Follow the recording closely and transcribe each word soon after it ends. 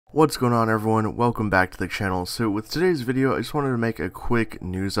What's going on, everyone? Welcome back to the channel. So with today's video, I just wanted to make a quick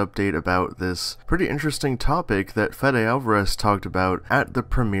news update about this pretty interesting topic that Fede Alvarez talked about at the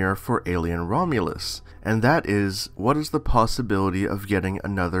premiere for Alien Romulus. And that is, what is the possibility of getting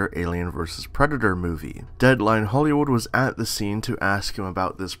another Alien vs. Predator movie? Deadline Hollywood was at the scene to ask him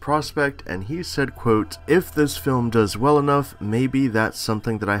about this prospect, and he said, quote, "If this film does well enough, maybe that's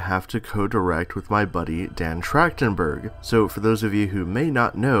something that I have to co-direct with my buddy Dan Trachtenberg." So for those of you who may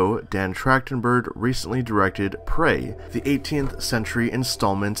not know, Dan Trachtenberg recently directed Prey, the 18th century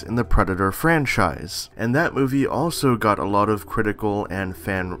installment in the Predator franchise. And that movie also got a lot of critical and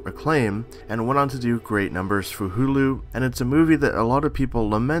fan acclaim, and went on to do great numbers for Hulu, and it's a movie that a lot of people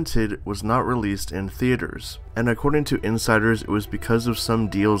lamented was not released in theaters. And according to insiders, it was because of some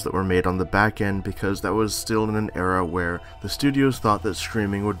deals that were made on the back end, because that was still in an era where the studios thought that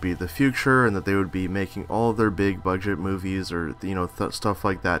streaming would be the future and that they would be making all their big budget movies or, stuff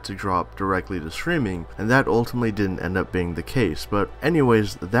like that to drop directly to streaming, and that ultimately didn't end up being the case. But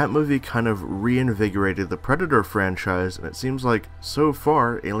anyways, that movie kind of reinvigorated the Predator franchise, and it seems like so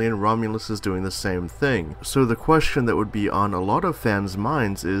far Alien Romulus is doing the same thing. So the question that would be on a lot of fans'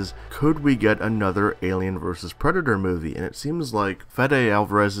 minds is, could we get another Alien vs. Predator movie? And it seems like Fede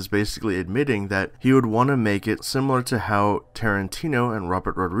Alvarez is basically admitting that he would want to make it similar to how Tarantino and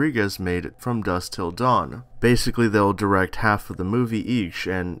Robert Rodriguez made it From Dusk Till Dawn. Basically, they'll direct half of the movie each,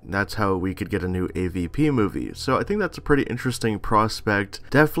 and that's how we could get a new AVP movie. So I think that's a pretty interesting prospect.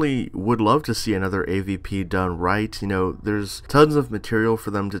 Definitely would love to see another AVP done right. There's tons of material for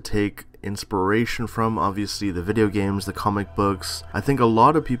them to take inspiration from, obviously the video games, the comic books. I think a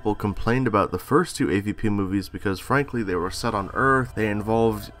lot of people complained about the first two AVP movies because frankly they were set on Earth, they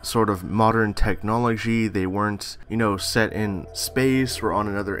involved sort of modern technology, they weren't, set in space or on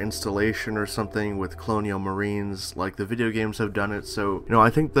another installation or something with colonial marines like the video games have done it. So,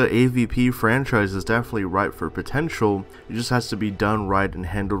 I think the AVP franchise is definitely ripe for potential. It just has to be done right and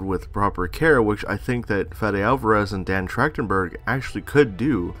handled with proper care, which I think that Fede Alvarez and Dan Trachtenberg actually could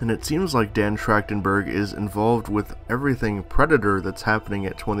do. And it seems like Dan Trachtenberg is involved with everything Predator that's happening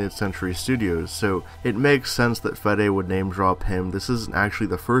at 20th Century Studios, so it makes sense that Fede would name drop him. This isn't actually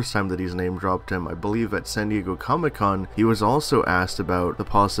the first time that he's name dropped him. I believe at San Diego Comic-Con he was also asked about the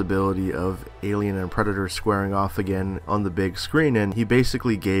possibility of Alien and Predator squaring off again on the big screen, and he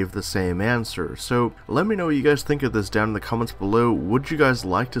basically gave the same answer. So let me know what you guys think of this down in the comments below. Would you guys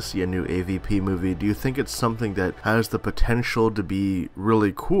like to see a new AVP movie? Do you think it's something that has the potential to be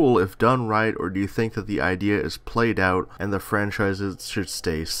really cool if done right, or do you think that the idea is played out and the franchises should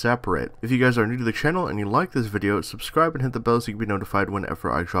stay separate? If you guys are new to the channel and you like this video, subscribe and hit the bell so you can be notified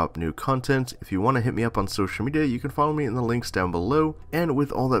whenever I drop new content. If you want to hit me up on social media, you can follow me in the links down below. And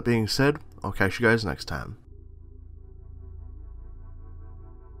with all that being said, I'll catch you guys next time.